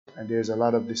And there's a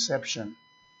lot of deception,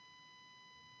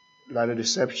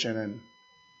 and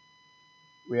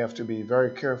we have to be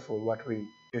very careful. What we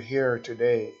hear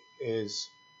today is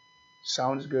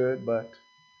sounds good, but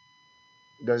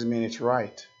it doesn't mean it's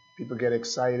right. People get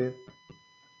excited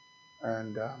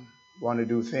and want to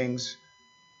do things,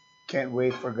 can't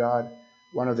wait for God.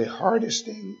 One of the hardest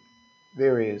things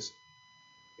there is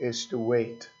to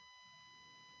wait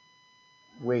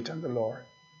on the Lord,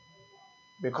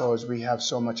 because we have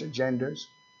so much agendas,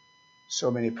 so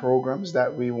many programs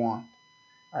that we want,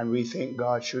 and we think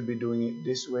God should be doing it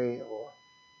this way or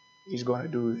He's going to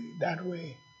do it that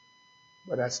way.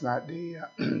 But that's not the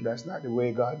that's not the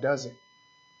way God does it.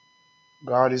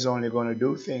 God is only going to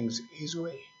do things His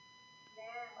way.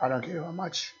 I don't care how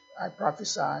much I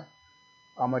prophesy,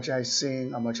 how much I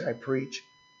sing, how much I preach.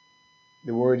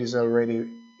 The word is already,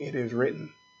 it is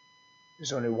written.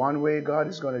 There's only one way God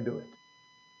is going to do it,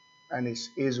 and it's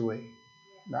His way,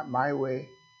 not my way,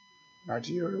 not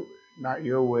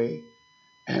your way,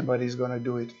 but He's going to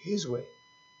do it His way.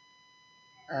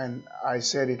 And I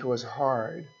said it was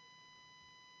hard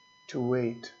to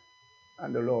wait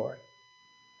on the Lord,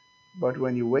 but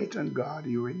when you wait on God,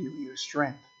 you renew your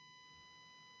strength.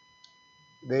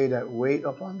 They that wait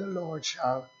upon the Lord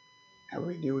shall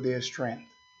renew their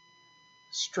strength.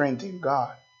 Strength in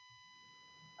God,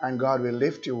 and God will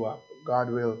lift you up. God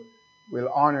will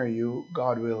honor you.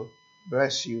 God will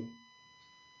bless you,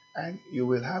 and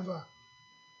you'll have a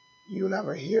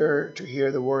ear to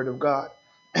hear the word of God,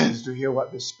 to hear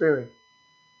what the Spirit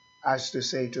has to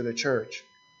say to the church.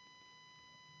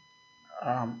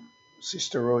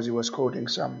 Sister Rosie was quoting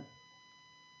some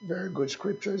very good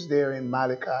scriptures there in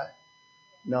Malachi.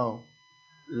 No,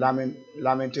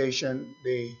 Lamentation,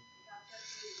 the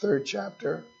 3rd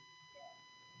chapter,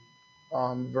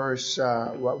 verse,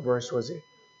 what verse was it?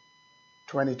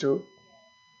 22.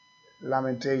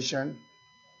 Lamentation,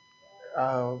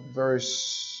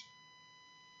 verse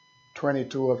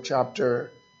 22 of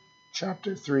chapter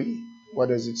 3. What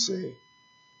does it say?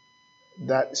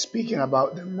 That speaking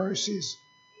about the mercies,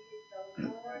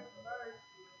 it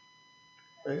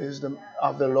is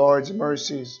of the Lord's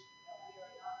mercies,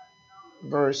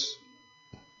 verse,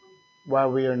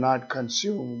 while we are not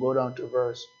consumed. Go down to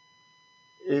verse.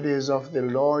 It is of the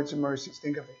Lord's mercies.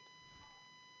 Think of it.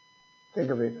 Think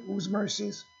of it. Whose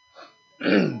mercies?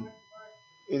 It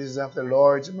is of the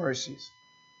Lord's mercies.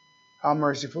 How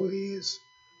merciful He is,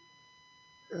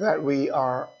 that we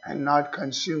are not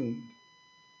consumed.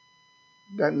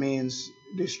 That means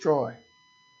destroy.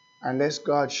 Unless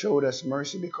God showed us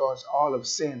mercy, because all have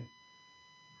sinned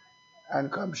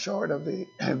and come short of the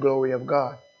glory of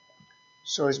God.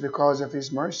 So it's because of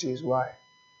His mercies why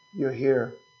you're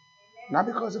here. Not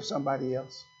because of somebody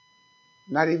else.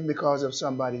 Not even because of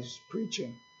somebody's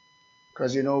preaching.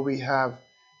 Because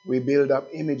we build up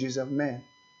images of men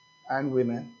and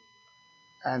women.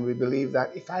 And we believe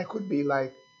that if I could be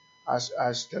like, I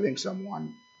was telling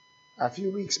someone a few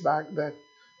weeks back that,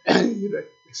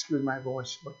 excuse my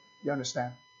voice, but you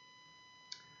understand,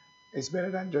 it's better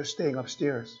than just staying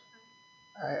upstairs.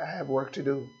 I have work to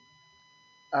do.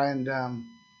 And,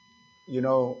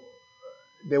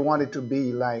 they wanted to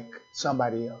be like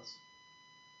somebody else.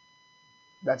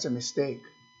 That's a mistake.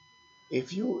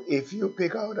 If you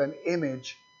pick out an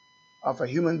image of a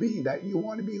human being that you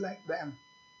want to be like them,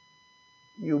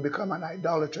 you become an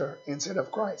idolater instead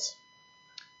of Christ.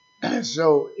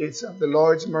 So it's of the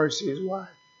Lord's mercies why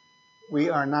we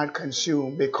are not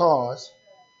consumed, because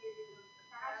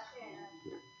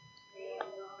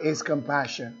it's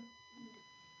compassion.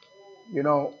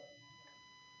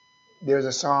 There's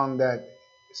a song that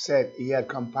said He had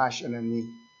compassion on me.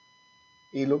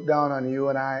 He looked down on you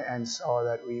and I and saw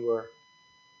that we were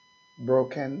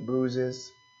broken,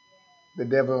 bruises. The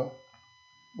devil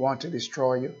want to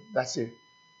destroy you. That's it.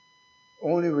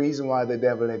 Only reason why the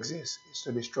devil exists is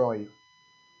to destroy you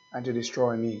and to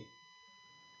destroy me.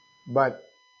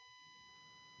 But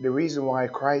the reason why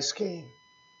Christ came,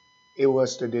 it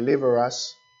was to deliver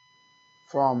us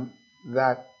from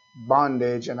that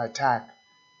bondage and attack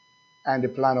and the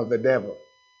plan of the devil.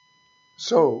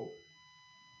 So,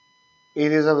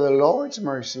 it is of the Lord's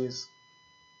mercies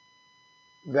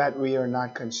that we are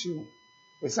not consumed.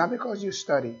 It's not because you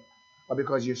study or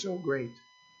because you're so great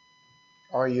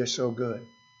or you're so good.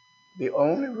 The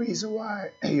only reason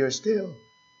why you're still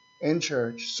in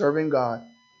church serving God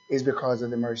is because of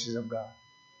the mercies of God.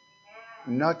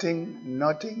 Nothing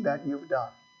that you've done.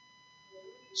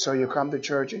 So you come to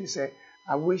church and you say,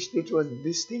 I wish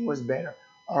this thing was better,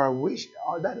 or I wish,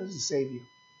 that doesn't save you.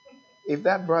 If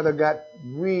that brother got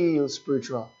real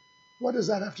spiritual, what does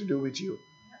that have to do with you?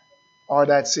 Or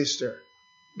that sister?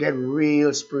 get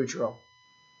real spiritual.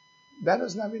 That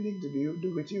doesn't have anything to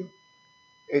do with you.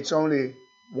 It's only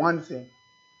one thing.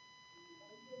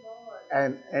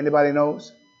 And anybody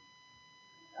knows?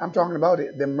 I'm talking about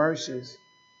it, the mercies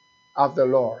of the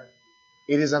Lord.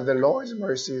 It is of the Lord's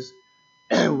mercies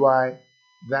why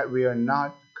that we are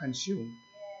not consumed.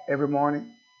 Every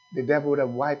morning, the devil would have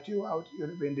wiped you out. You'd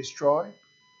have been destroyed.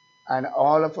 And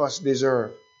all of us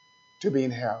deserve to be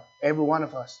in hell. Every one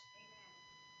of us.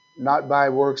 Not by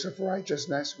works of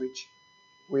righteousness, which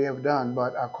we have done,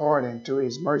 but according to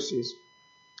his mercies,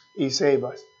 he saved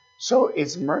us. So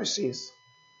it's mercies.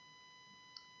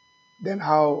 Then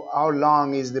how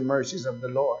long is the mercies of the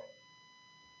Lord?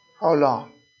 How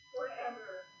long?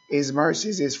 His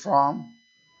mercies is from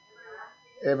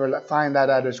ever. Find that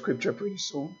out of scripture pretty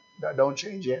soon. Don't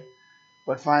change it.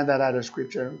 But find that out of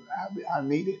scripture. I'll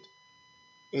need it.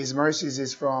 His mercies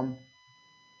is from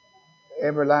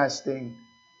everlasting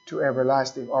to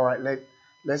everlasting. All right,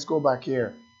 let's go back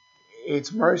here.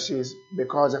 It's mercies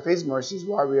because of his mercies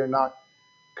why we are not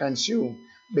consumed.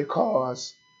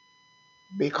 Because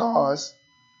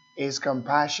his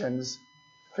compassions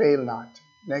fail not.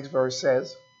 Next verse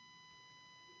says,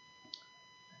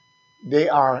 they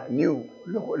are new.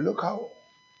 Look how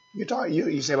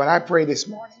you say, well, I pray this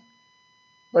morning.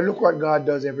 But look what God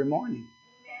does every morning.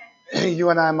 You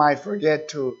and I might forget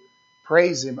to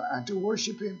praise him and to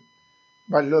worship him.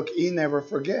 But look, he never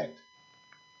forget.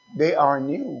 They are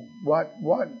new.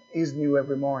 What is new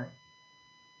every morning?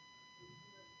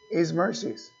 His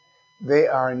mercies. They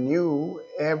are new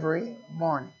every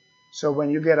morning. So when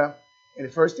you get up in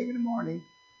the first thing in the morning,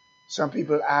 some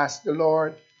people ask the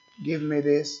Lord, give me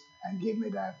this and give me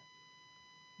that.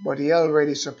 But he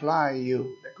already supplied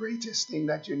you the greatest thing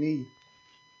that you need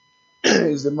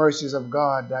is the mercies of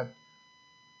God that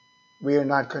we are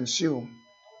not consumed.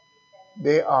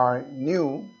 They are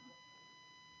new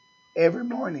every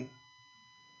morning.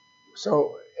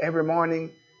 So every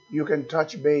morning you can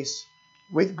touch base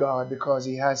with God because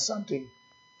he has something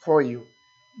for you.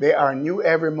 They are new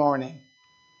every morning.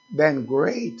 Then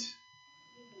great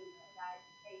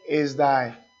is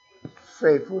thy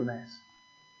faithfulness.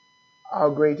 How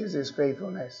great is his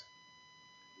faithfulness?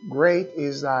 Great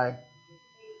is thy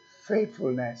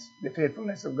faithfulness, the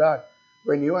faithfulness of God.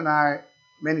 When you and I,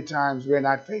 many times, we're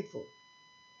not faithful.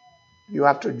 You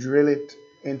have to drill it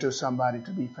into somebody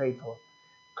to be faithful.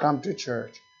 Come to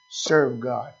church, serve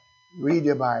God, read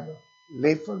your Bible,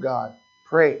 live for God,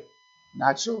 pray.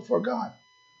 Not so for God.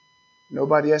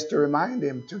 Nobody has to remind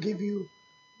him to give you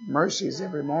mercies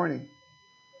every morning.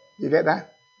 You get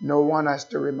that? No one has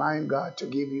to remind God to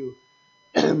give you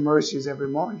mercies every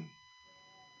morning.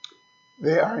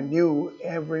 They are new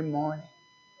every morning.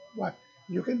 What?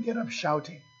 You can get up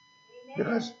shouting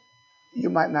because you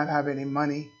might not have any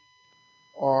money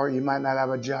or you might not have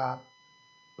a job,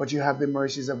 but you have the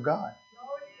mercies of God.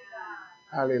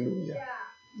 Hallelujah.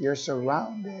 You're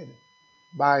surrounded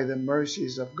by the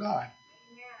mercies of God.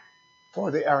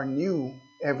 For they are new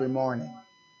every morning.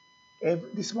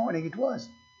 This morning it was.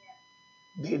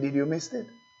 Did you miss it?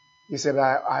 You said,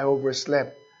 I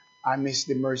overslept. I missed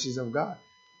the mercies of God.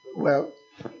 Well,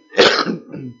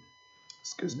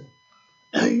 excuse me.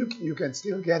 You can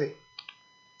still get it.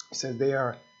 It says they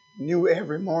are new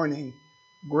every morning.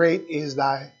 Great is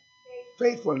thy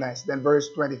faithfulness. Then verse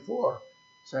 24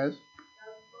 says,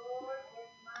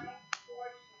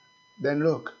 then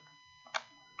look,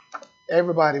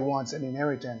 everybody wants an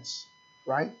inheritance,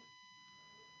 right?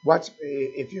 What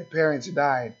if your parents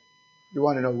died? You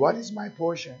want to know, what is my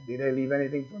portion? Did they leave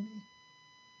anything for me?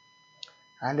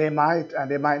 And they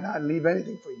might not leave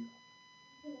anything for you.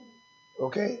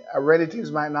 Okay? Our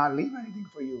relatives might not leave anything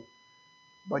for you.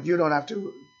 But you don't have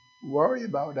to worry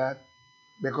about that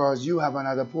because you have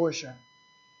another portion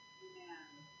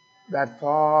that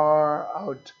far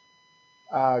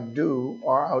outdo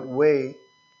or outweigh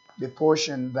the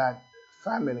portion that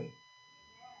family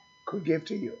could give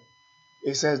to you.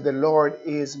 It says, the Lord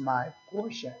is my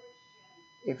portion.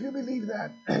 If you believe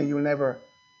that, you'll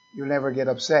never get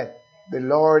upset. The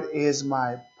Lord is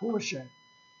my portion.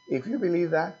 If you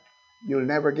believe that, you'll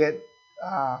never get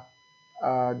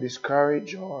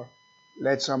discouraged or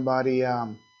let somebody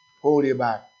hold you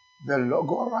back.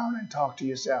 Go around and talk to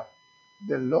yourself.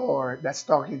 The Lord, that's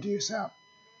talking to yourself.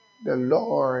 The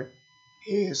Lord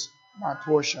is my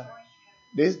portion.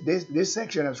 This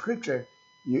section of scripture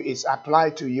is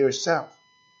applied to yourself.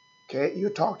 Okay, you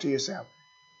talk to yourself.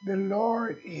 The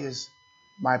Lord is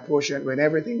my portion. When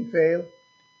everything failed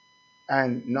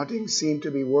and nothing seemed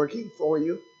to be working for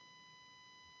you,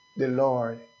 the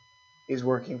Lord is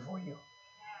working for you.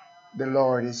 The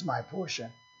Lord is my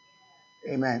portion.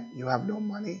 Amen. You have no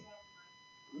money.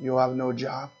 You have no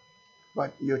job,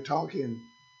 but you're talking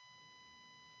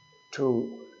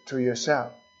to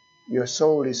yourself. Your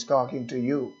soul is talking to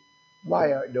you.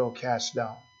 Why art thou cast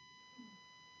down,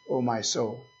 O my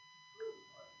soul?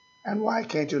 And why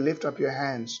can't you lift up your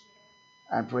hands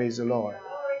and praise the Lord?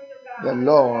 The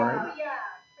Lord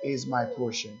is my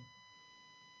portion.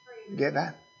 You get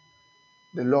that?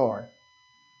 The Lord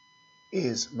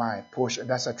is my portion.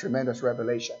 That's a tremendous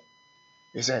revelation.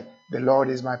 He said, the Lord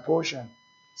is my portion,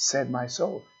 said my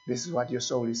soul. This is what your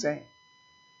soul is saying.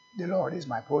 The Lord is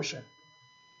my portion.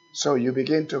 So you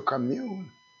begin to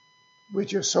commune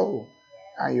with your soul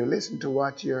and you listen to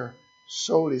what your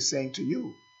soul is saying to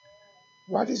you.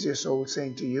 What is your soul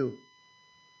saying to you?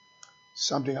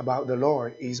 Something about the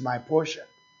Lord is my portion,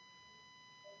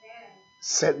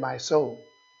 said my soul.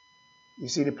 You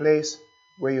see the place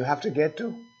where you have to get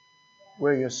to,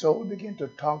 where your soul begin to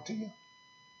talk to you.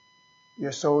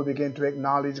 Your soul begin to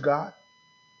acknowledge God.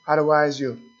 Otherwise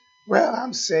well,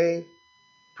 I'm saved.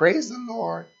 Praise the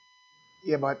Lord.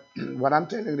 Yeah, but what I'm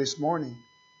telling you this morning,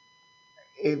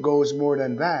 it goes more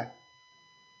than that.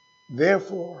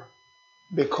 Therefore,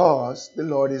 because the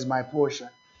Lord is my portion,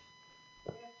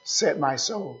 said my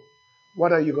soul.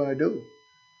 What are you going to do?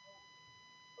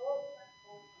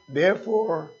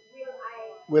 Therefore,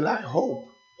 will I hope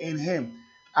in him,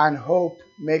 and hope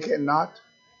make it not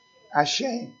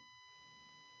ashamed,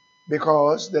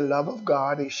 because the love of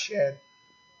God is shed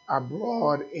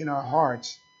abroad in our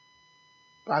hearts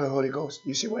by the Holy Ghost.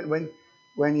 You see,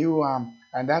 when you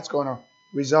and that's going to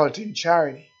result in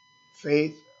charity,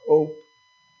 faith, hope,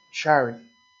 charity.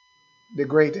 The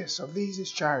greatest of these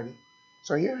is charity.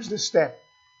 So here's the step.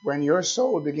 When your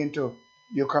soul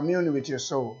you commune with your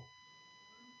soul.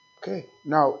 Okay.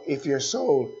 Now, if your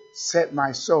soul said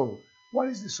my soul, what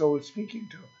is the soul speaking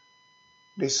to?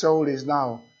 The soul is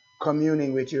now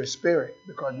communing with your spirit,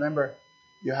 because remember,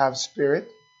 you have spirit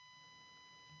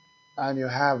and you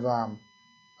have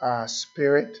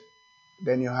spirit,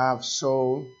 then you have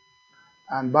soul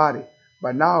and body.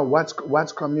 But now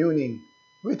what's communing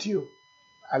with you?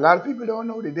 A lot of people don't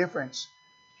know the difference.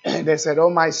 They said, oh,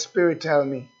 my spirit tell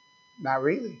me. Not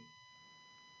really.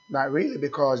 Not really,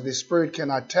 because the spirit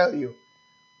cannot tell you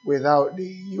without the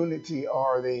unity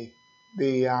or the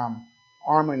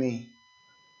harmony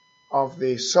of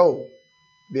the soul,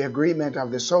 the agreement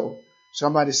of the soul.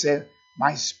 Somebody said,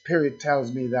 my spirit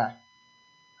tells me that.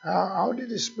 How did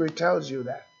the spirit tells you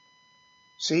that?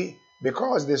 See,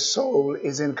 because the soul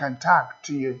is in contact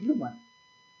to your human.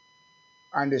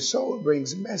 And the soul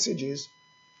brings messages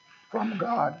from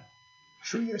God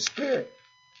through your spirit.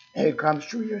 And it comes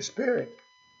through your spirit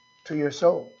to your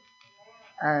soul.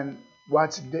 And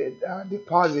what's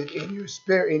deposited in your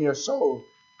spirit, in your soul,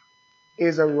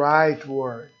 is a right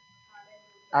word,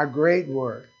 a great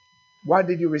word. What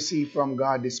did you receive from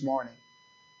God this morning?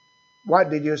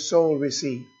 What did your soul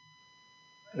receive?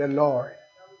 The Lord,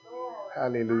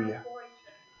 hallelujah,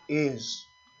 is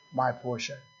my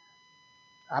portion.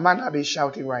 I might not be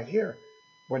shouting right here,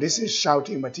 but this is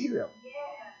shouting material.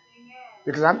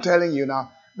 Because I'm telling you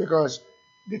now, because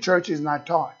the church is not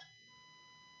taught.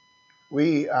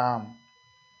 We are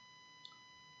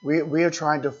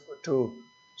trying to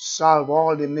solve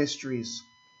all the mysteries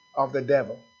of the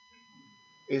devil.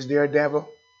 Is there a devil?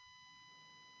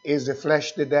 Is the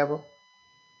flesh the devil?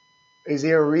 Is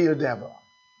there a real devil?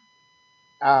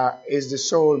 Is the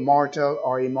soul mortal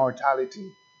or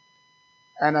immortality?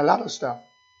 And a lot of stuff.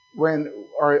 When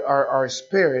our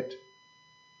spirit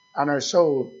and our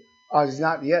soul has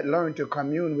not yet learned to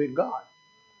commune with God.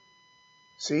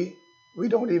 See, we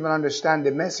don't even understand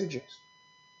the messages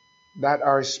that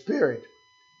our spirit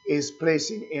is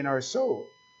placing in our soul.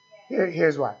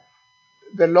 Here's why.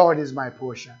 The Lord is my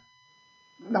portion.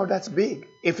 Now that's big.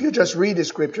 If you just read the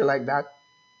scripture like that,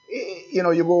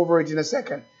 you go over it in a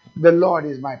second. The Lord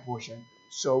is my portion.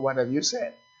 So what have you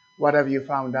said? What have you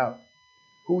found out?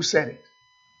 Who said it?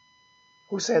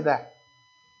 Who said that?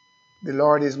 The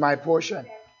Lord is my portion,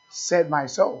 said my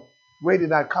soul. Where did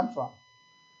that come from?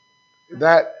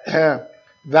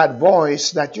 That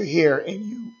voice that you hear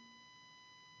in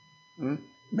you.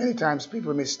 Many times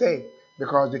people mistake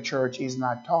because the church is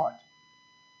not taught.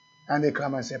 And they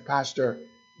come and say, Pastor,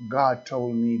 God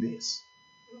told me this.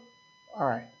 All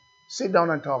right. Sit down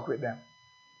and talk with them.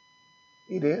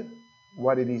 He did.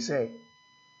 What did he say?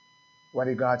 What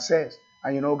did God say?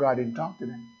 And God didn't talk to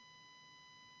them.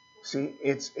 See,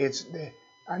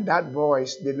 and that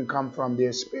voice didn't come from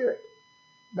their spirit.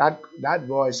 That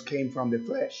voice came from the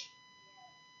flesh.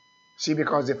 See,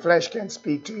 because the flesh can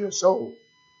speak to your soul.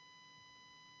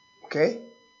 Okay?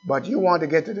 But you want to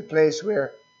get to the place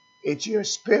where it's your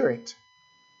spirit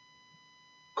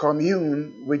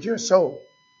commune with your soul,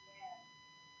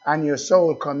 and your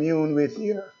soul commune with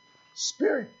your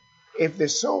spirit. If the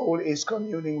soul is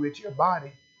communing with your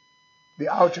body, the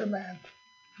outer man,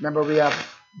 remember we have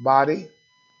body,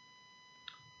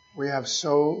 we have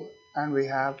soul, and we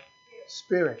have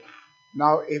spirit.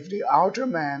 Now, if the outer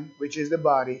man, which is the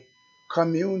body,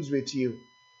 communes with you,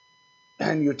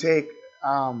 and you take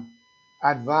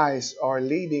advice or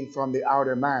leading from the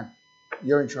outer man,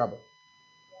 you're in trouble.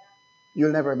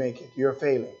 You'll never make it. You're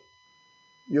failing.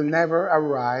 You'll never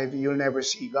arrive. You'll never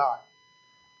see God.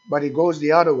 But it goes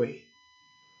the other way.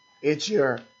 It's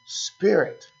your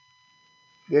spirit.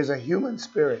 There's a human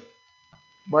spirit,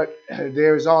 but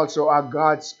there's also a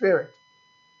God spirit.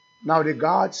 Now, the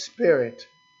God spirit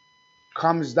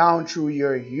comes down through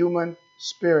your human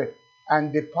spirit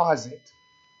and deposit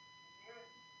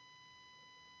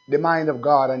the mind of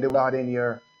God and the God in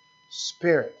your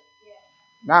spirit.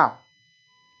 Now,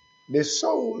 the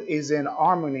soul is in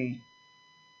harmony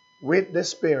with the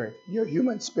spirit, your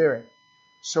human spirit.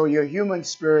 So your human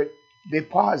spirit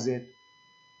deposit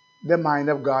the mind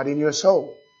of God in your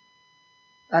soul.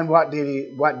 And what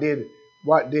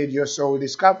did your soul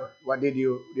discover? What did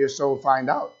your soul find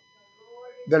out?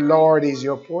 The Lord is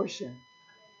your portion,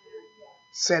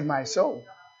 said my soul.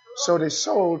 So the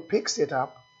soul picks it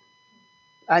up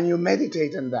and you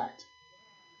meditate on that.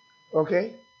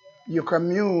 Okay? You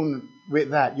commune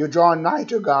with that. You draw nigh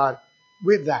to God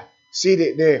with that. See,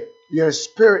 your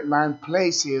spirit man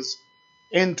places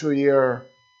into your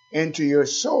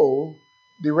soul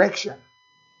direction.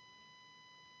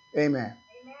 Amen.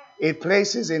 It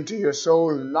places into your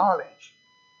soul knowledge.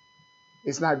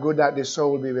 It's not good that the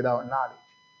soul be without knowledge.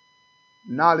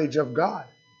 Knowledge of God.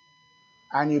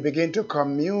 And you begin to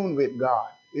commune with God.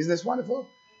 Isn't this wonderful?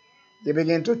 You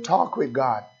begin to talk with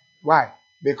God. Why?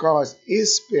 Because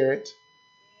His Spirit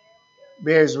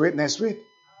bears witness with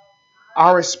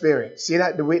our spirit. See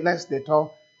that? The witness, they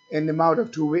talk in the mouth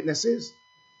of two witnesses.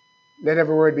 Let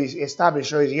every word be established.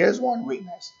 So here's one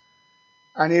witness.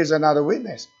 And here's another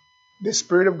witness. The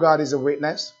Spirit of God is a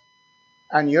witness.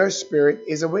 And your spirit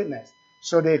is a witness.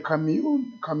 So they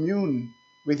commune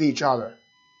with each other.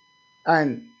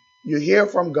 And you hear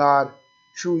from God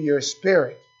through your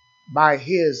spirit by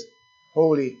His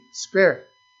Holy Spirit.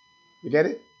 You get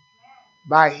it?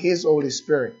 By His Holy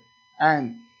Spirit.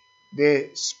 And the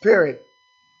Spirit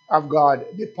of God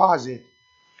deposit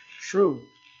truth,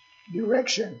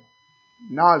 direction,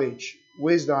 knowledge,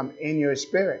 wisdom in your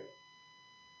spirit.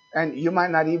 And you might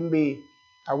not even be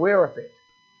aware of it.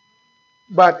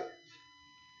 But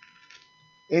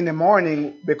in the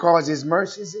morning, because His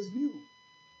mercies is new.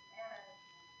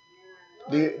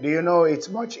 Do you know it's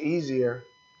much easier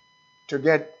to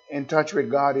get in touch with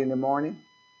God in the morning?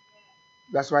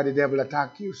 That's why the devil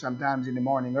attacks you sometimes in the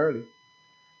morning early.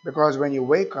 Because when you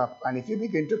wake up and if you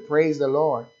begin to praise the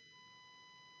Lord,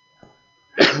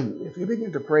 if you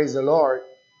begin to praise the Lord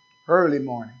early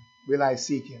morning, will I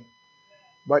seek Him?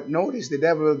 But notice the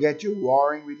devil will get you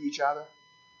warring with each other,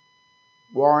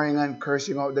 warring and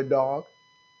cursing out the dog,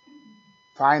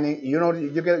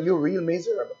 you're real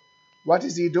miserable. What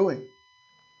is he doing?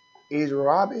 He's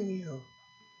robbing you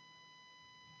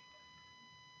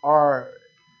or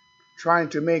trying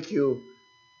to make you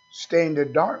stay in the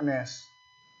darkness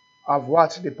of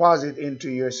what's deposited into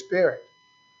your spirit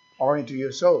or into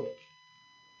your soul.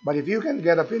 But if you can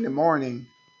get up in the morning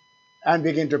and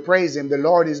begin to praise Him, the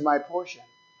Lord is my portion.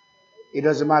 It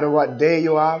doesn't matter what day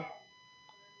you have,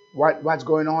 what's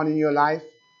going on in your life.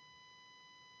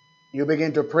 You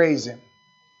begin to praise Him.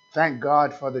 Thank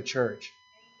God for the church.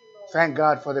 Thank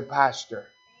God for the pastor.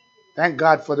 Thank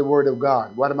God for the Word of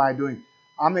God. What am I doing?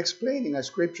 I'm explaining a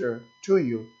scripture to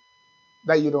you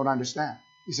that you don't understand.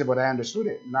 You say, but I understood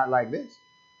it. Not like this.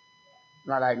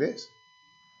 Not like this.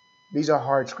 These are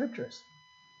hard scriptures.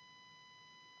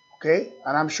 Okay?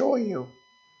 And I'm showing you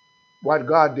what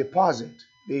God deposit,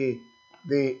 the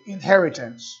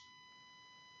inheritance.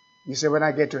 You say, when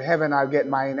I get to heaven, I'll get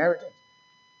my inheritance.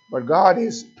 But God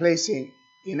is placing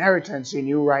inheritance in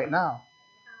you right now.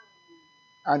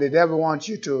 And the devil wants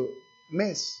you to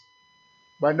miss.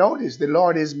 But notice, the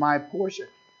Lord is my portion.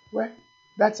 Well,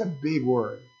 that's a big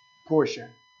word, portion.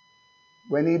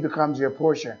 When He becomes your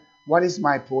portion, what is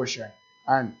my portion?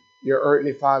 And your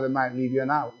earthly father might leave you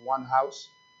now. One house,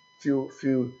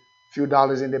 few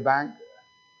dollars in the bank.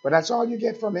 But that's all you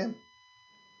get from Him.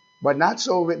 But not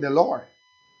so with the Lord.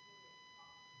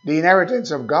 The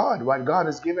inheritance of God, what God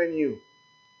has given you,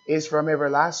 is from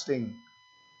everlasting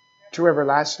to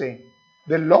everlasting.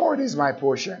 The Lord is my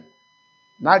portion.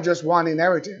 Not just one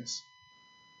inheritance,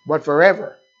 but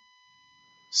forever,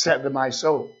 said my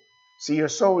soul. See, your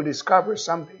soul discovers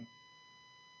something.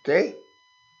 Okay?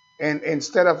 And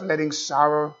instead of letting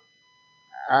sorrow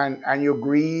and you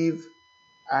grieve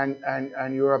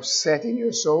and you're upset in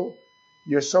your soul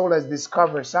has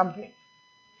discovered something.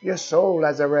 Your soul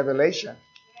has a revelation.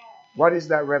 What is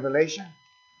that revelation?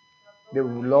 The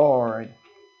Lord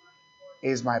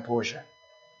is my portion.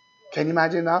 Can you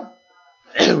imagine now?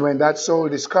 When that soul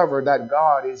discovered that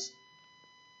God is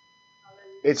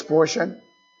its portion,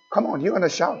 come on, you're going to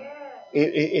shout.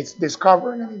 It's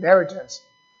discovering an inheritance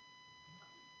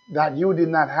that you did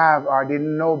not have or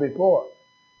didn't know before.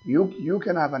 You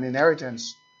can have an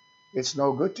inheritance. It's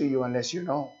no good to you unless you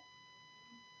know.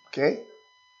 Okay?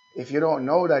 If you don't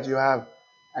know that you have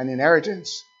an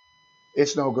inheritance,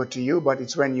 it's no good to you, but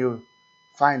it's when you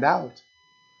find out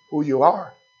who you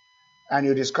are and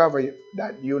you discover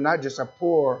that you're not just a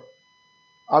poor,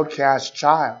 outcast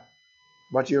child,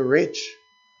 but you're rich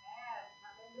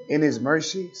in His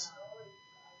mercies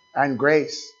and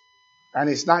grace. And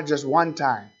it's not just one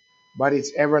time, but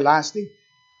it's everlasting.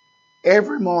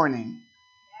 Every morning,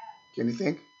 can you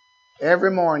think?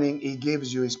 Every morning He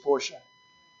gives you His portion.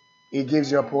 He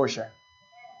gives you a portion.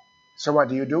 So what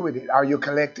do you do with it? Are you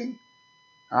collecting?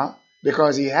 Huh?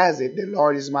 Because He has it. The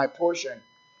Lord is my portion,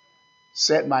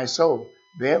 said my soul.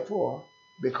 Therefore,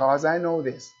 because I know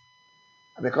this,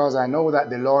 because I know that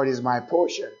the Lord is my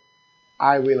portion,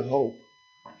 I will hope.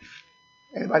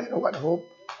 Anybody know what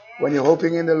hope? When you're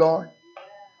hoping in the Lord,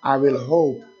 I will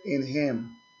hope in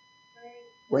Him.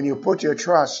 When you put your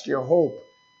trust, your hope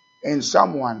in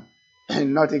someone,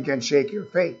 nothing can shake your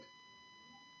faith.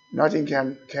 Nothing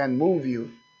can move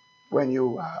you when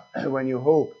you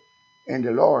hope in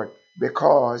the Lord,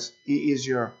 because He is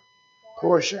your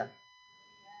portion.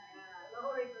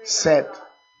 Said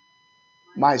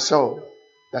my soul.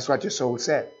 That's what your soul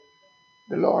said.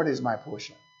 The Lord is my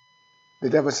portion. The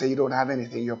devil say you don't have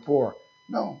anything, you're poor.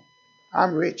 No,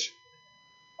 I'm rich.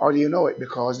 How do you know it?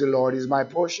 Because the Lord is my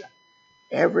portion.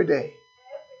 Every day,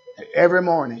 every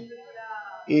morning,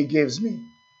 He gives me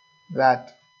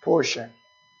that portion.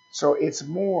 So it's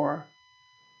more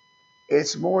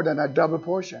than a double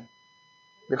portion.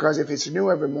 Because if it's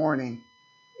new every morning,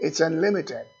 it's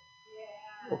unlimited.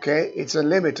 Okay? It's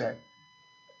unlimited.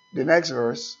 The next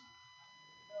verse.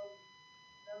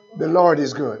 The Lord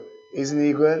is good. Isn't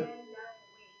He good?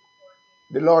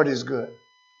 The Lord is good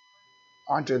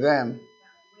unto them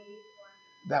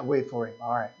that wait for Him.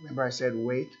 All right. Remember I said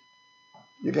wait?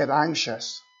 You get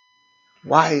anxious.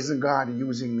 Why isn't God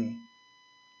using me?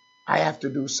 I have to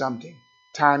do something.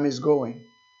 Time is going.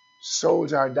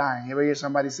 Souls are dying. You ever hear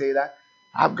somebody say that?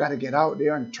 I've got to get out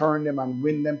there and turn them and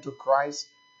win them to Christ.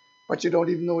 But you don't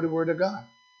even know the Word of God.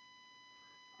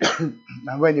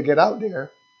 And when you get out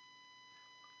there,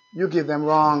 you give them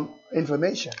wrong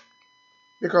information.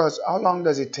 Because how long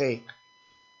does it take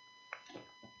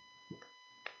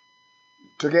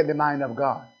to get the mind of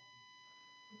God?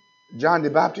 John the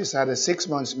Baptist had a 6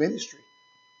 months ministry.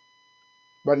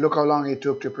 But look how long it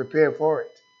took to prepare for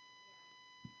it.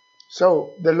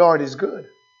 So the Lord is good.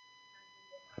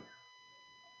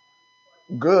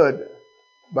 Good,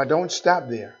 but don't stop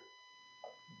there.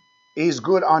 He's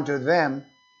good unto them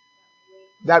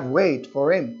that wait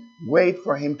for Him. Wait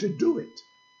for Him to do it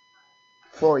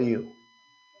for you.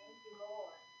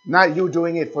 Not you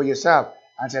doing it for yourself.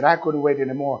 I said, I couldn't wait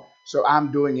anymore, so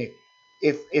I'm doing it.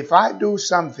 If I do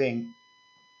something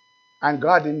and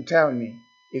God didn't tell me,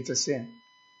 it's a sin.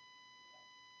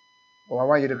 Well, I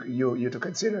want you to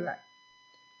consider that.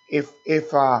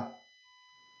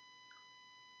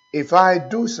 If I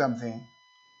do something,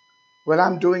 well,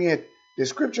 I'm doing it. The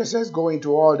scripture says, go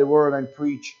into all the world and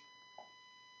preach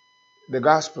the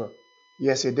gospel.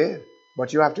 Yes, it did.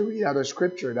 But you have to read other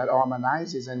scripture that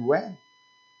harmonizes and when.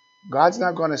 God's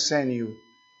not going to send you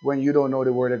when you don't know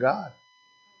the Word of God.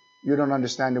 You don't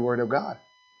understand the Word of God.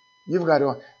 You've got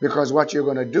to, because what you're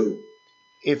going to do,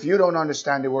 if you don't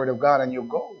understand the Word of God and you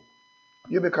go,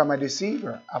 you become a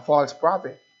deceiver, a false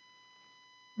prophet.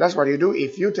 That's what you do.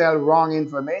 If you tell wrong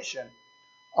information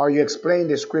or you explain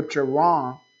the scripture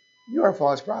wrong, you're a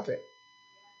false prophet.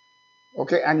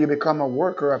 Okay, and you become a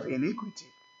worker of iniquity.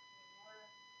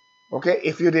 Okay,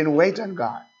 if you didn't wait on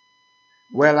God.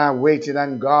 Well, I waited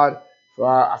on God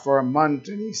for a month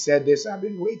and He said this, I've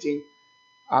been waiting.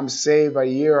 I'm saved a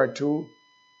year or two.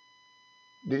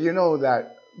 Did you know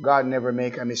that God never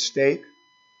make a mistake?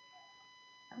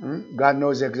 God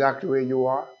knows exactly where you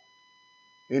are.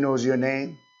 He knows your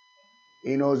name.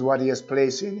 He knows what He has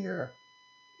placed in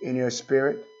your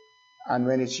spirit. And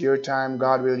when it's your time,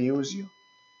 God will use you.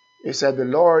 He said, the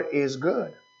Lord is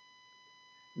good.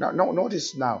 Now,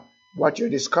 notice now what you're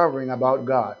discovering about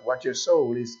God, what your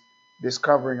soul is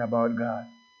discovering about God.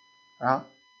 Huh?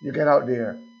 You get out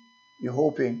there You're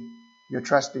hoping, you're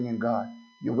trusting in God,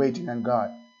 you're waiting on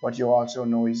God, but you also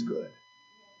know He's good.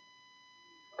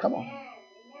 Come on.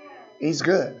 He's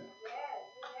good.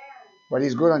 But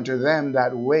He's good unto them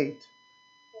that wait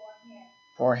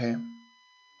for Him.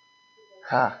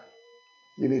 Ha.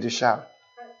 You need to shout.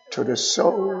 To the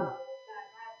soul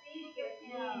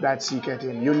that seeketh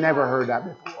Him. You never heard that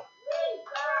before.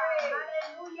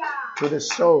 To the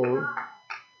soul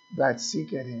that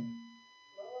seeketh Him.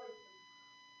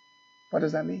 What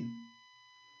does that mean?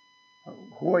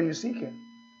 Who are you seeking?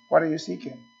 What are you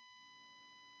seeking?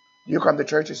 You come to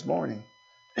church this morning.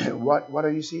 What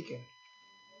are you seeking?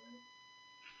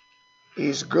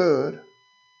 He's good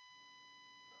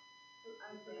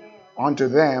unto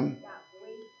them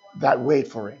that wait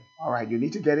for Him. All right, you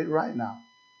need to get it right now.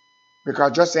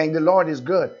 Because just saying the Lord is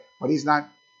good, but He's not,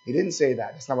 He didn't say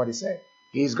that. That's not what He said.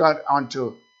 He's God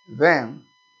unto them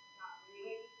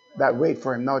that wait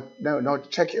for Him. No,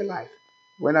 check your life.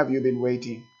 When have you been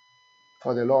waiting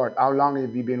for the Lord? How long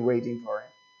have you been waiting for Him?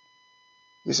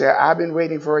 You say, I've been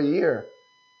waiting for a year.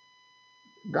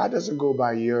 God doesn't go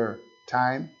by your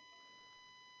time.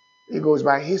 He goes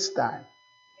by His time.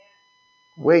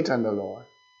 Wait on the Lord.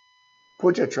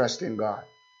 Put your trust in God.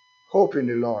 Hope in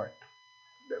the Lord.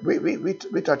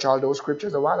 We touched all those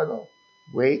scriptures a while ago.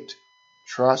 Wait,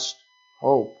 trust,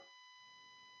 hope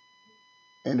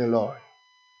in the Lord.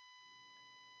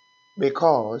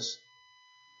 Because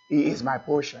He is my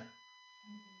portion.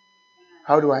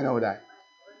 How do I know that?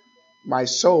 My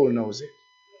soul knows it.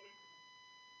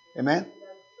 Amen?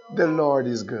 The Lord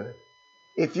is good.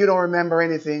 If you don't remember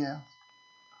anything else,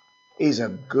 He's a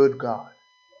good God.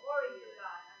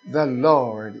 The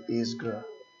Lord is good.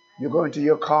 You go into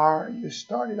your car, you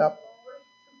start it up,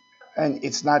 and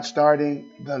it's not starting.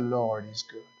 The Lord is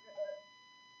good.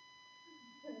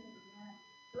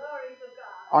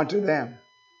 Unto them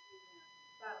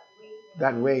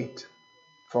that wait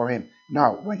for Him.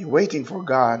 Now, when you're waiting for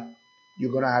God,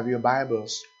 you're going to have your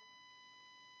Bibles.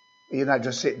 You're not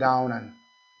just sit down and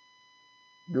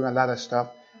doing a lot of stuff,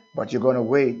 but you're going to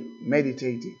wait,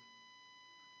 meditating,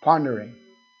 pondering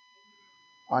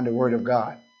on the Word of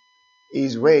God.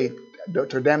 He's wait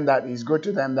to them that He's good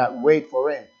to them that wait for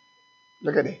Him.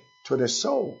 Look at it. To the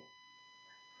soul.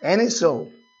 Any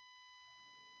soul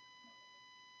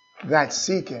that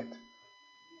seeketh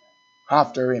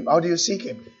after Him. How do you seek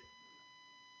Him?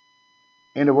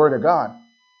 In the Word of God.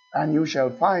 And you shall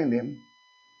find Him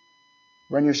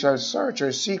when you shall search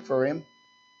or seek for Him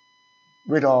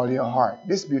with all your heart.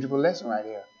 This beautiful lesson right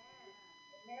here.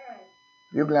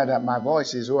 You're glad that my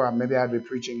voice is, or maybe I'd be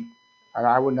preaching and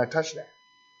I wouldn't have touched that.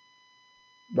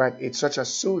 But it's such a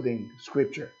soothing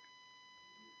scripture.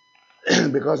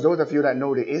 Because those of you that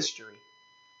know the history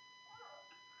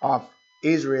of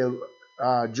Israel,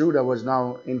 Judah was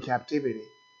now in captivity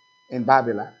in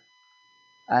Babylon.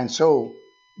 And so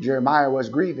Jeremiah was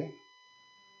grieving.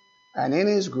 And in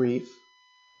his grief,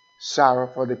 sorrow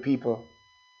for the people,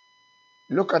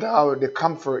 look at how the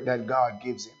comfort that God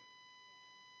gives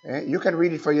him. You can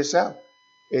read it for yourself.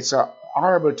 It's a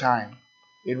horrible time.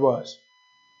 It was.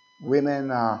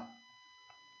 Women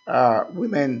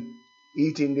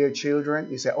eating their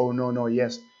children. You say, oh, no,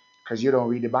 yes, because you don't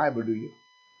read the Bible, do you?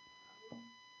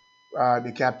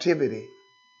 The captivity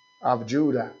of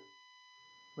Judah,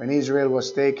 when Israel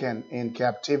was taken in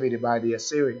captivity by the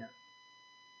Assyrian.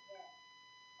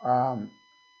 Do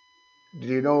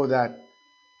you know that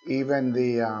even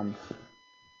the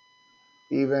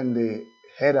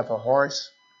head of a horse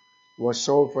was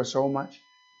sold for so much?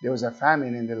 There was a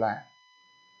famine in the land.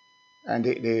 And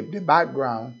the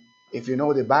background, if you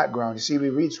know the background, you see, we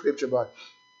read scripture, but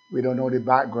we don't know the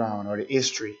background or the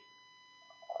history.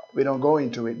 We don't go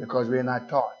into it because we're not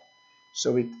taught.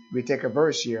 So we take a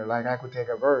verse here, like I could take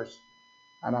a verse,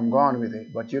 and I'm gone with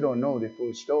it. But you don't know the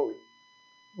full story.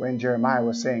 When Jeremiah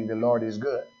was saying the Lord is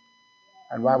good.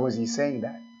 And why was he saying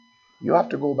that? You have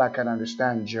to go back and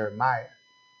understand Jeremiah.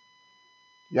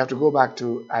 You have to go back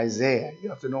to Isaiah. You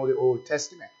have to know the Old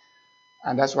Testament.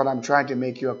 And that's what I'm trying to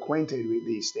make you acquainted with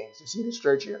these things. You see this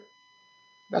church here?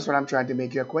 That's what I'm trying to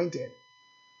make you acquainted.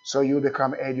 So you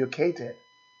become educated.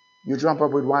 You jump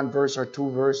up with one verse or two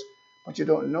verse, but you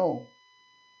don't know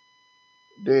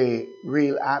the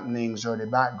real happenings or the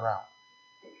background.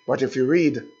 But if you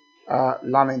read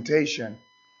Lamentation,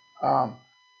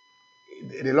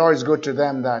 the Lord is good to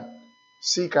them that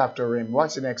seek after Him.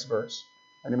 What's the next verse?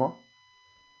 Anymore?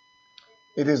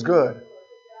 It is good.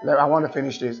 I want to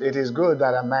finish this. It is good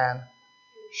that a man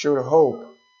should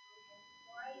hope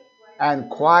and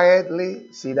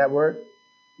quietly, see that word?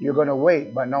 You're going to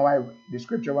wait, but now the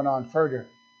scripture went on further.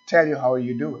 Tell you how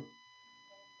you do it.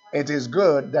 It is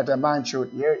good that a man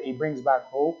should hear. He brings back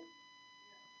hope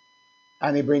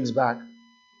and he brings back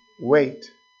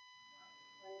wait.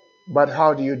 But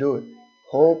how do you do it?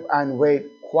 Hope and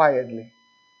wait quietly.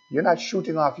 You're not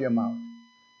shooting off your mouth.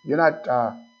 You're not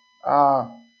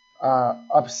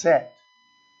upset.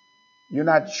 You're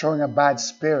not showing a bad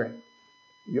spirit.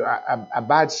 A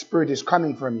bad spirit is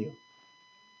coming from you.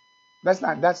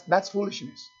 That's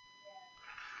foolishness.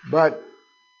 But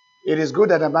it is good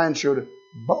that a man should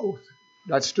both.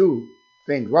 That's two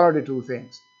things. What are the two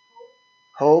things?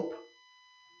 Hope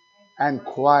and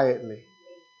quietly.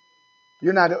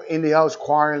 You're not in the house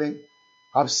quarreling,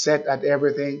 upset at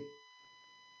everything,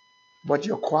 but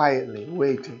you're quietly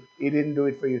waiting. He didn't do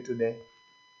it for you today,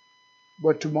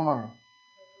 but tomorrow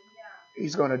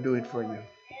he's going to do it for you.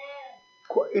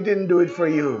 He didn't do it for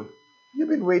you. You've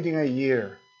been waiting a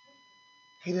year.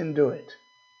 He didn't do it.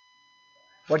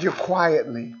 But you're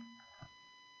quietly.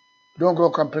 Don't go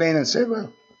complain and say,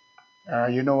 well,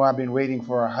 I've been waiting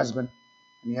for a husband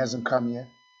and he hasn't come yet.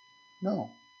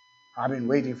 No. I've been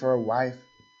waiting for a wife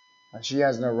and she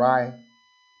hasn't arrived.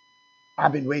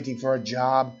 I've been waiting for a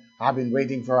job. I've been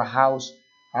waiting for a house.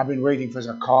 I've been waiting for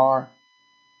a car.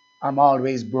 I'm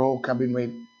always broke. I've been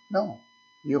waiting. No.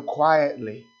 You're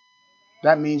quietly.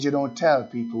 That means you don't tell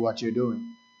people what you're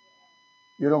doing.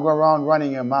 You don't go around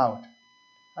running your mouth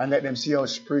and let them see how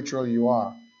spiritual you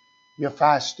are. You're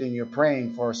fasting, you're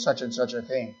praying for such and such a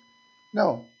thing.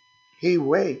 No. He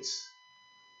waits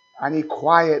and he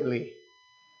quietly.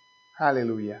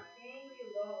 Hallelujah.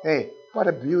 Hey, what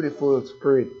a beautiful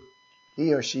spirit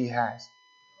he or she has.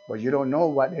 But you don't know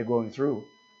what they're going through.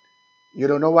 You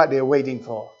don't know what they're waiting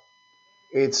for.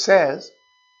 It says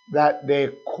that they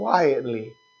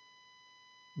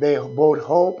both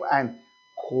hope and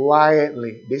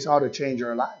quietly. This ought to change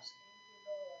your lives.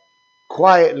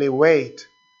 Quietly wait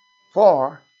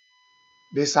for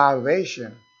the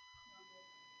salvation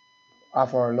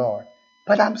of our Lord.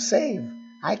 But I'm saved.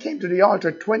 I came to the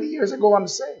altar 20 years ago. I'm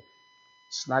saved.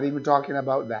 It's not even talking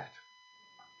about that.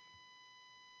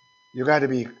 You got to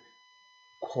be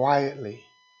quietly,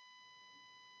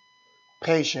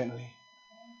 patiently.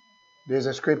 There's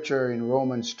a scripture in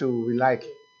Romans 2. We like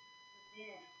it.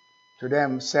 To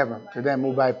them, 7. To them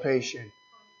who by patience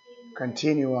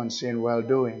continue on sin well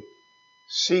doing.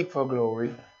 Seek for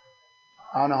glory,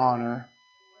 honor,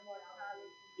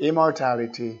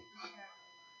 immortality,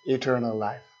 eternal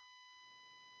life.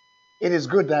 It is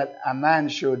good that a man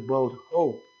should both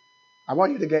hope. I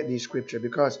want you to get these scriptures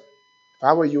because if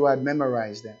I were you, I'd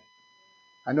memorize them.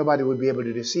 And nobody would be able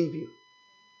to deceive you.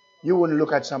 You wouldn't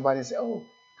look at somebody and say, oh,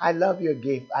 I love your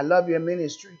gift. I love your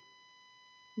ministry.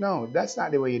 No, that's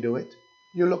not the way you do it.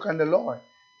 You look on the Lord.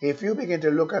 If you begin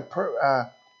to look at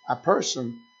a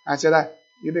person and say that,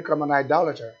 you become an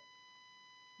idolater.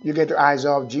 You get your eyes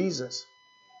off Jesus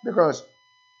because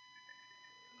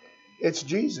it's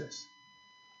Jesus.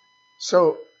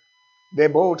 So they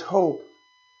both hope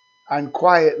and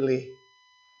quietly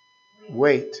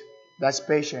wait. That's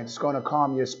patience. It's going to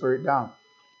calm your spirit down.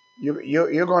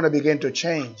 You're going to begin to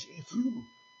change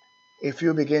if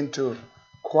you begin to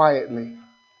quietly.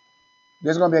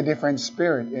 There's going to be a different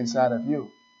spirit inside of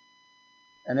you.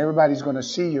 And everybody's going to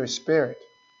see your spirit.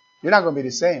 You're not going to be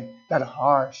the same. That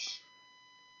harsh,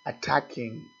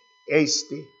 attacking,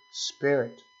 hasty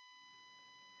spirit.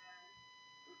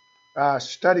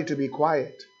 Study to be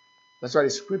quiet. That's what the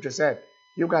scripture said.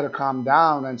 You've got to calm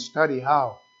down and study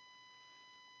how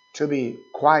to be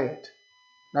quiet.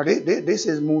 Now this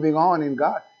is moving on in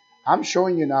God. I'm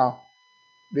showing you now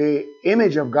the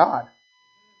image of God.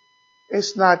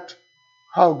 It's not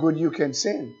how good you can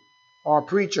sing or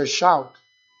preach or shout.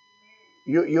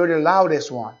 You're the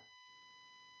loudest one.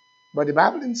 But the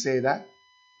Bible didn't say that.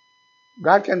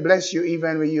 God can bless you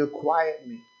even when you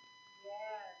quietly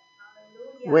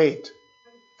wait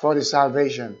for the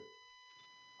salvation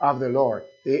of the Lord.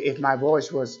 If my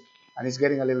voice was, and it's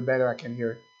getting a little better, I can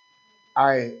hear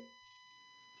it.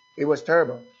 It was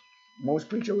terrible. Most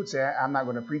preachers would say, I'm not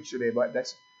going to preach today, but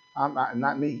that's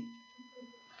not me.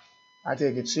 I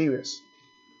take it serious.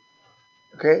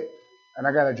 Okay? And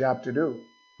I got a job to do.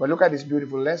 But look at this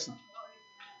beautiful lesson.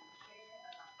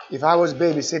 If I was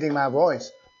babysitting my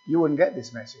voice, you wouldn't get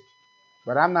this message.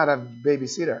 But I'm not a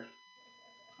babysitter.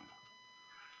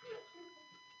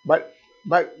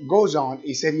 But goes on,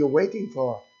 he said you're waiting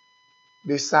for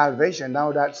this salvation.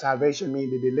 Now that salvation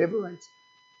means the deliverance.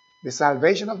 The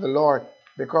salvation of the Lord,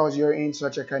 because you're in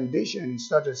such a condition, in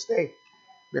such a state.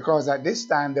 Because at this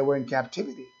time they were in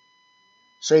captivity.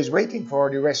 So he's waiting for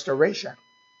the restoration,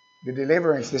 the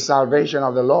deliverance, the salvation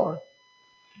of the Lord.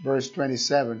 Verse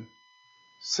 27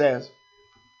 says,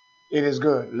 it is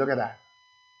good. Look at that.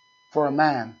 for a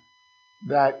man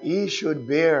that he should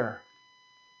bear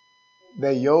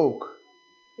the yoke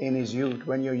in his youth.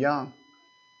 When you're young,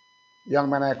 young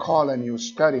man, I call on you,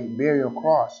 study, bear your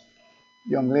cross.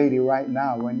 Young lady, right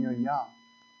now, when you're young,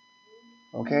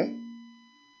 okay?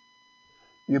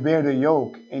 You bear the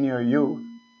yoke in your youth.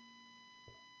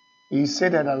 You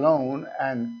sit it alone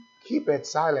and keep it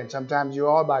silent. Sometimes you're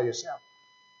all by yourself.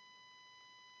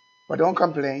 But don't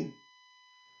complain,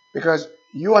 because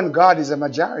you and God is a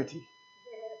majority.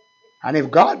 And if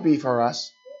God be for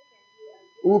us,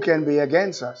 who can be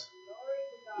against us?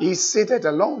 He sitteth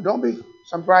alone. Don't be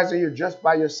surprised that you're just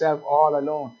by yourself, all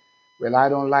alone. Well, I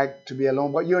don't like to be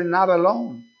alone, but you're not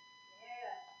alone.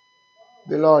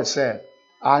 The Lord said,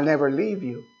 I'll never leave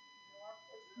you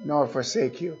nor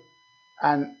forsake you.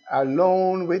 And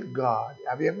alone with God.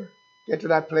 Have you ever get to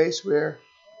that place where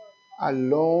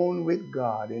alone with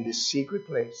God in the secret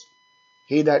place?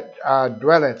 He that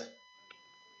dwelleth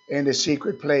in the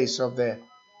secret place of the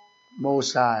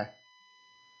Most High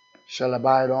shall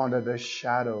abide under the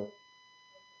shadow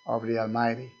of the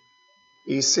Almighty.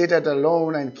 He sitteth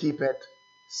alone and keepeth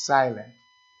silent.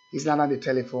 He's not on the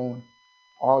telephone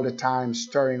all the time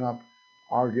stirring up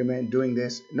argument, doing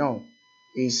this. No.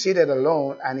 He's seated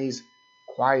alone and he's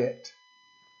quiet.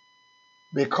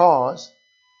 Because,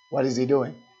 what is he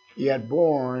doing? He had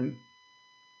borne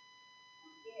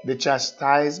the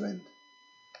chastisement,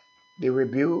 the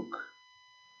rebuke,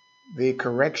 the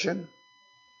correction.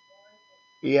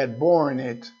 He had borne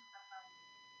it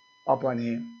upon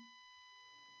him.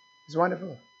 It's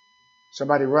wonderful.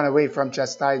 Somebody run away from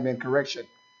chastisement, correction.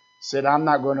 Said, I'm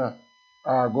not going to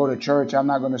go to church. I'm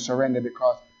not going to surrender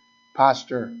because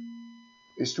pastor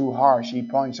is too harsh. He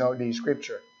points out the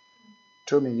scripture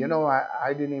to me. You know,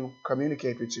 I didn't even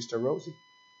communicate with Sister Rosie.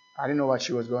 I didn't know what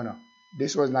she was going to.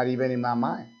 This was not even in my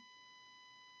mind.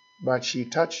 But she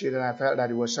touched it and I felt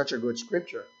that it was such a good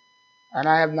scripture. And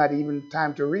I have not even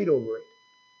time to read over it.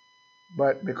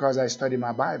 But because I study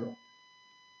my Bible.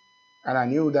 And I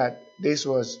knew that this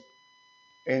was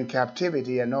in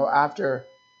captivity. And now after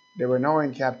they were now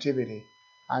in captivity,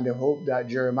 and the hope that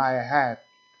Jeremiah had,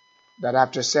 that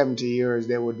after 70 years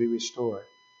they would be restored.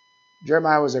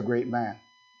 Jeremiah was a great man.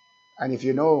 And if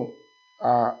you know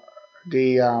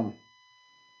the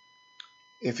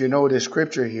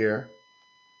scripture here,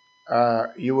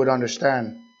 you would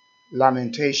understand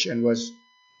lamentation was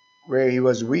where he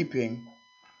was weeping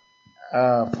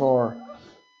for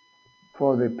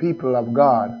the people of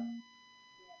God.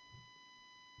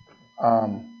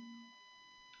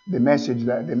 The message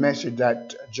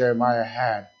that Jeremiah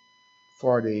had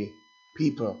for the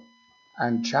people,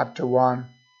 and chapter 1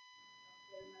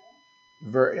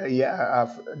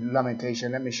 of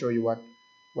Lamentation. Let me show you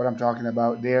what I'm talking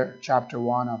about there. Chapter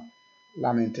 1 of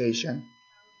Lamentation.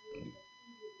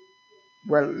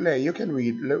 Well, you can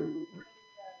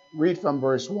read from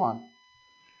verse 1.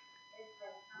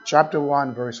 Chapter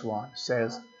 1 verse 1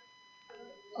 says,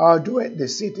 "How doeth the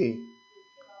city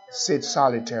sit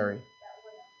solitary,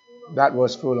 that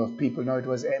was full of people?" No, it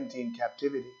was empty in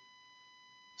captivity.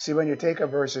 See, when you take a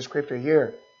verse of scripture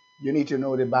here, you need to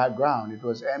know the background. It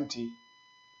was empty,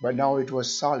 but now it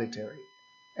was solitary,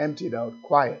 emptied out,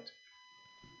 quiet.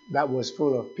 That was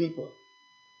full of people.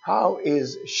 How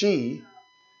is she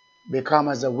become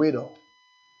as a widow?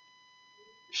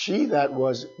 She that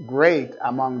was great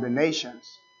among the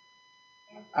nations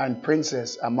and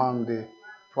princess among the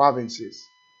provinces.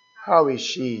 How is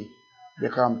she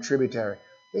become tributary?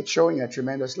 It's showing a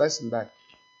tremendous lesson that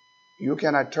you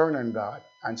cannot turn on God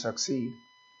and succeed.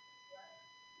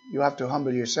 You have to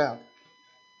humble yourself.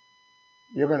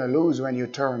 You're going to lose when you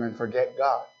turn and forget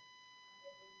God.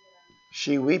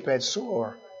 She weepeth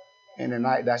sore in the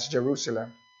night. That's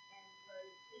Jerusalem.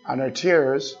 And her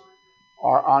tears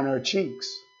are on her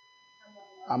cheeks.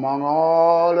 Among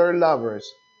all her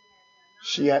lovers,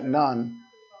 she had none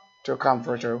to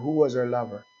comfort her. Who was her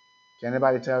lover? Can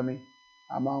anybody tell me?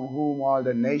 Among whom all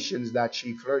the nations that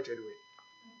she flirted with.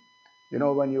 You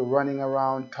know, when you're running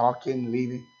around, talking,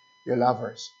 leaving your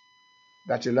lovers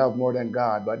that you love more than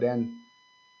God, but then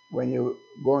when you're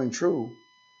going through,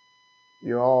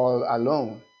 you're all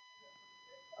alone.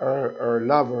 Her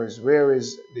lovers, where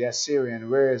is the Assyrian?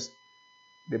 Where is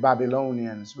the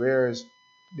Babylonians? Where is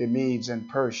the Medes and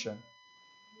Persian?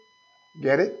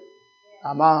 Get it?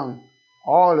 Among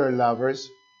all her lovers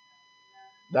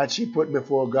that she put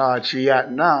before God, she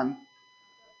had none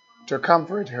to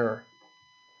comfort her.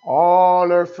 All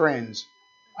her friends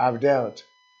have dealt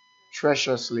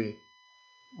treacherously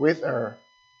with her.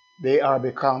 They are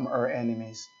become her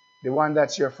enemies. The one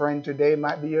that's your friend today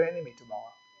might be your enemy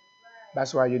tomorrow.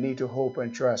 That's why you need to hope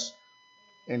and trust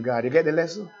in God. You get the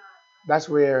lesson? That's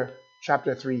where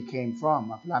chapter 3 came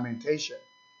from, of Lamentation.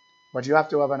 But you have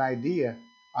to have an idea,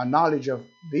 a knowledge of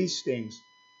these things,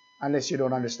 unless you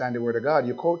don't understand the Word of God.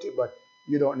 You quote it, but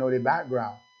you don't know the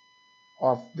background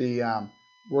of the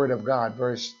Word of God.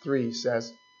 Verse 3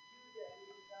 says,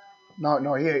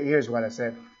 here's what I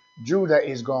said. Judah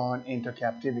is gone into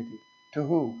captivity. To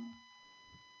who?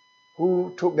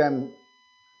 Who took them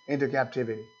into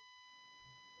captivity?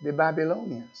 The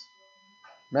Babylonians.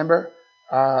 Remember,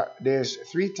 there's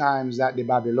 3 times that the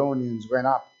Babylonians went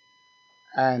up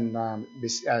and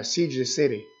besieged the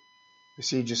city.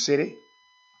 Besieged the city.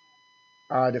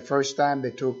 The first time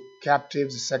they took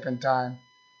captives. The second time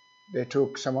they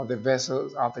took some of the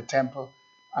vessels of the temple.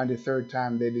 And the third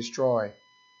time they destroyed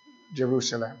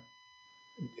Jerusalem.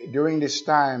 During this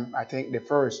time, I think the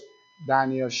first,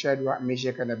 Daniel, Shadrach,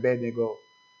 Meshach, and Abednego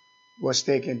was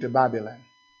taken to Babylon,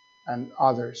 and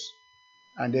others,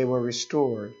 and they were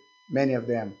restored, many of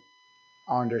them,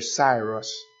 under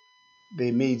Cyrus,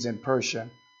 the Medes and Persian,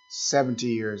 70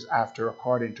 years after,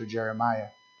 according to Jeremiah.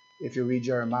 If you read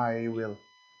Jeremiah, you will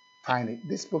find it.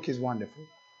 This book is wonderful,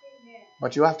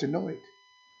 but you have to know it.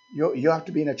 You have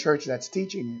to be in a church that's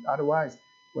teaching it. Otherwise,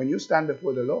 when you stand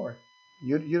before the Lord,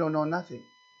 you don't know nothing.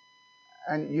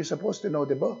 And you're supposed to know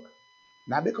the book.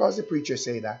 Not because the preacher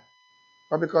say that,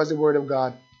 but because the Word of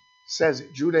God says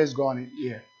it. Judah is gone in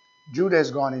here. Judah has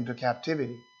gone into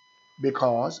captivity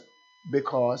because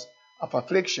of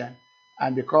affliction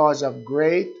and because of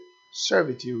great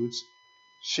servitudes.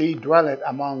 She dwelleth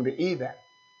among the heathen.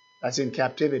 That's in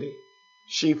captivity.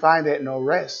 She findeth no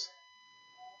rest.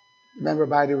 Remember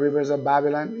by the rivers of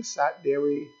Babylon, we sat there,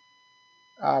 we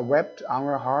wept on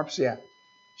her harps. Yeah.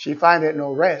 She findeth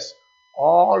no rest.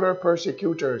 All her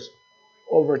persecutors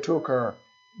overtook her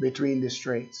between the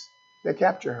straits. They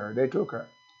captured her. They took her.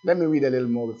 Let me read a little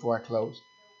more before I close.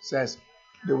 It says,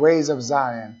 the ways of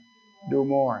Zion do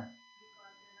mourn,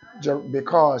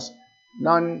 because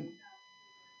none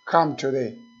come to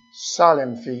the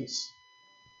solemn feast.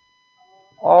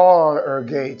 All her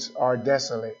gates are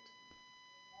desolate.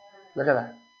 Look at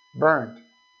that. Burnt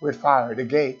with fire, the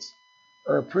gates.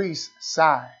 Her priests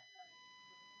sigh.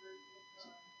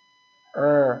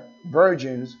 Her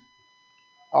virgins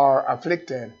are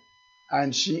afflicted,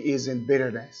 and she is in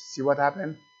bitterness. See what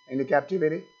happened in the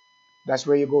captivity? That's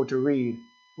where you go to read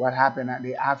what happened at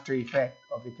the after effect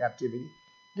of the captivity.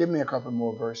 Give me a couple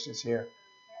more verses here.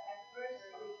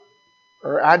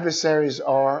 Her adversaries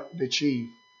are the chief.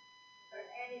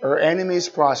 Her enemies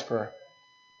prosper.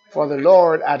 For the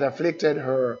Lord hath afflicted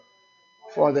her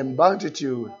for the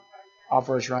multitude of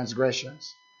her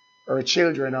transgressions. Her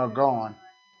children are gone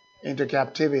into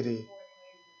captivity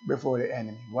before the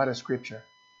enemy. What a scripture.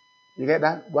 You get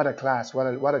that? What a class.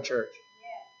 What a church.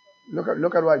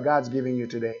 Look at what God's giving you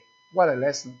today. What a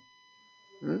lesson.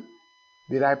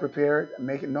 Did I prepare it and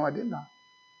make it? No, I did not.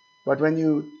 But when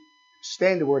you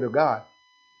stay in the Word of God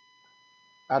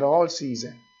at all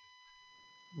season,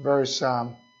 verse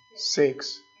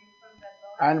 6,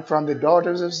 and from the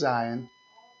daughters of Zion,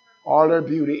 all her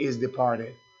beauty is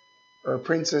departed. Her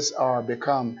princes are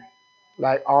become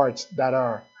like arts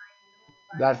that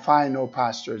find no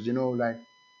pastures. You know, like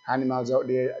animals out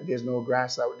there, there's no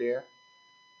grass out there.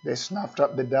 They snuffed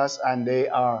up the dust and they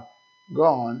are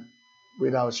gone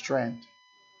without strength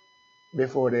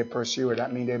before they pursue it.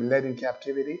 That means they led in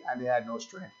captivity and they had no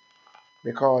strength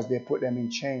because they put them in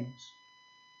chains.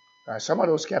 Some of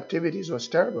those captivities was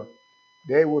terrible.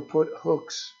 They would put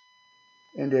hooks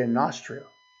in their nostril,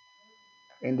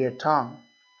 in their tongue,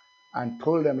 and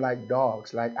pull them like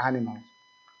dogs, like animals.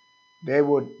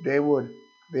 The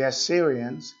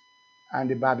Assyrians and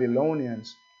the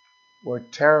Babylonians were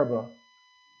terrible.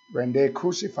 When they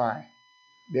crucify,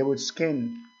 they would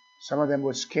skin. Some of them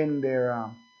would skin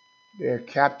their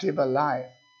captive alive,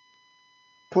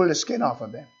 pull the skin off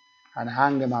of them, and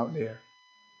hang them out there.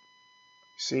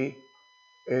 See,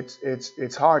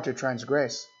 it's hard to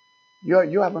transgress.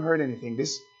 You haven't heard anything.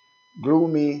 This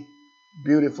gloomy,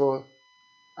 beautiful,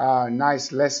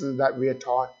 nice lesson that we are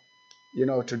taught,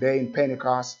 today in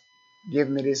Pentecost. Give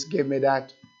me this, give me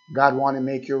that. God want to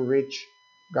make you rich.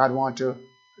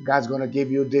 God's going to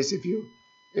give you this if you.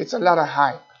 It's a lot of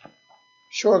hype.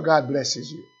 Sure, God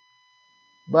blesses you.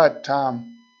 But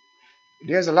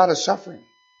there's a lot of suffering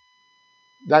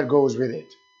that goes with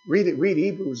it. Read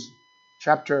Hebrews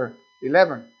chapter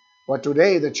 11. But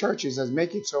today the churches has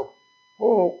make it so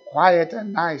quiet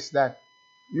and nice that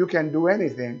you can do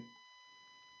anything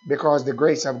because the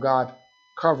grace of God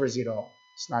covers it all.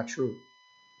 It's not true.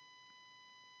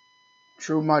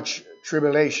 Through much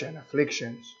tribulation,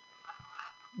 afflictions,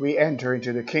 we enter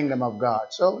into the kingdom of God.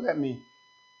 So let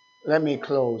me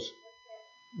close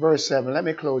Verse 7. Let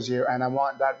me close here, and I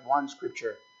want that one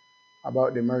scripture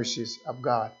about the mercies of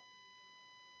God.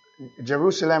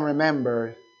 Jerusalem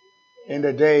remembered in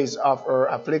the days of her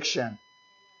affliction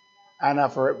and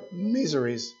of her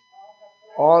miseries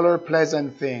all her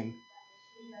pleasant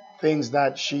things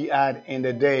that she had in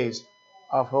the days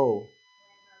of old,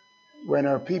 when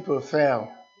her people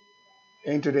fell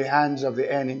into the hands of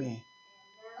the enemy,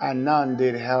 and none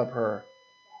did help her.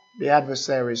 The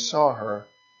adversaries saw her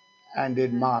and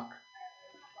did mock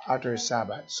at her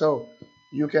Sabbath. So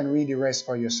you can read the rest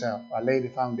for yourself. I laid the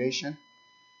foundation,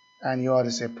 and you ought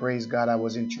to say, praise God, I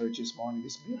was in church this morning.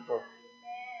 It's beautiful.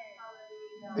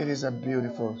 It is a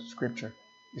beautiful scripture.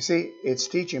 You see, it's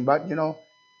teaching, but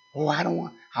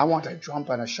I want to jump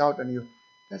and a shout on you.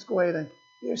 Let's go ahead and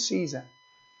your season.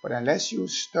 But unless you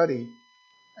study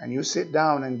and you sit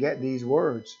down and get these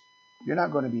words, you're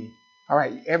not going to be. All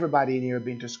right, everybody in here have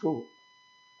been to school.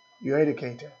 You're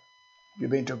educated.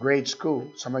 You've been to grade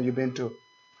school. Some of you have been to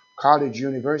college,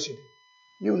 university.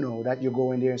 You know that you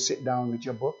go in there and sit down with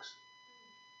your books.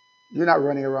 You're not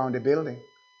running around the building.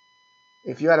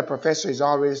 If you had a professor who's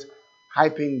always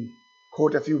hyping,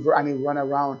 quote a few verses, and he run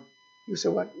around, you say,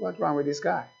 what's wrong with this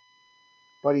guy?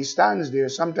 But he stands there.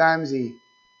 Sometimes he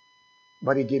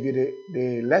give you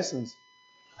the lessons.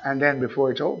 And then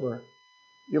before it's over,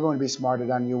 you're going to be smarter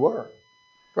than you were.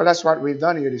 Well, that's what we've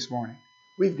done here this morning.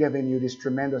 We've given you this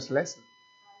tremendous lesson.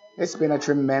 It's been a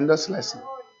tremendous lesson.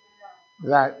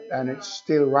 And it's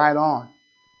still right on,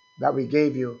 that we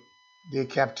gave you the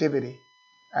captivity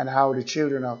and how the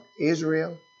children of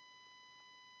Israel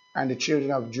and the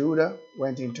children of Judah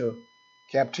went into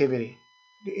captivity.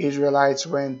 The Israelites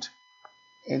went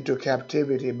into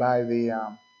captivity by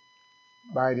the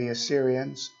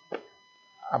Assyrians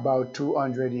about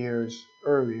 200 years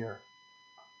earlier.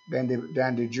 Then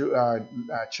the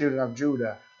children of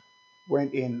Judah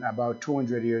went in about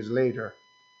 200 years later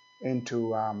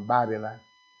into Babylon.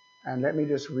 And let me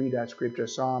just read that scripture.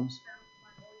 Psalms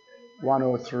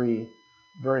 103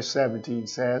 verse 17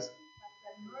 says,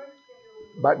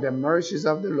 but the mercies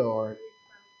of the Lord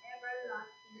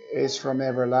is from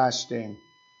everlasting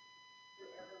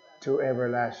to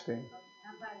everlasting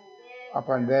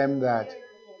upon them that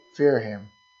fear him,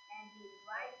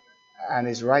 and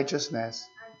his righteousness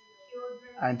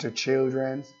unto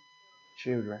children's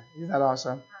children. Isn't that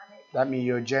awesome? That means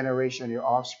your generation, your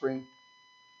offspring.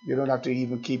 You don't have to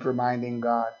even keep reminding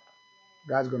God.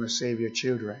 God's going to save your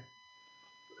children.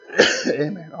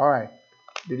 Amen. All right.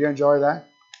 Did you enjoy that?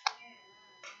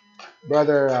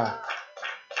 Brother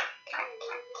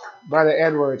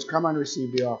Edwards, come and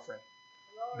receive the offering.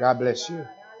 God bless you.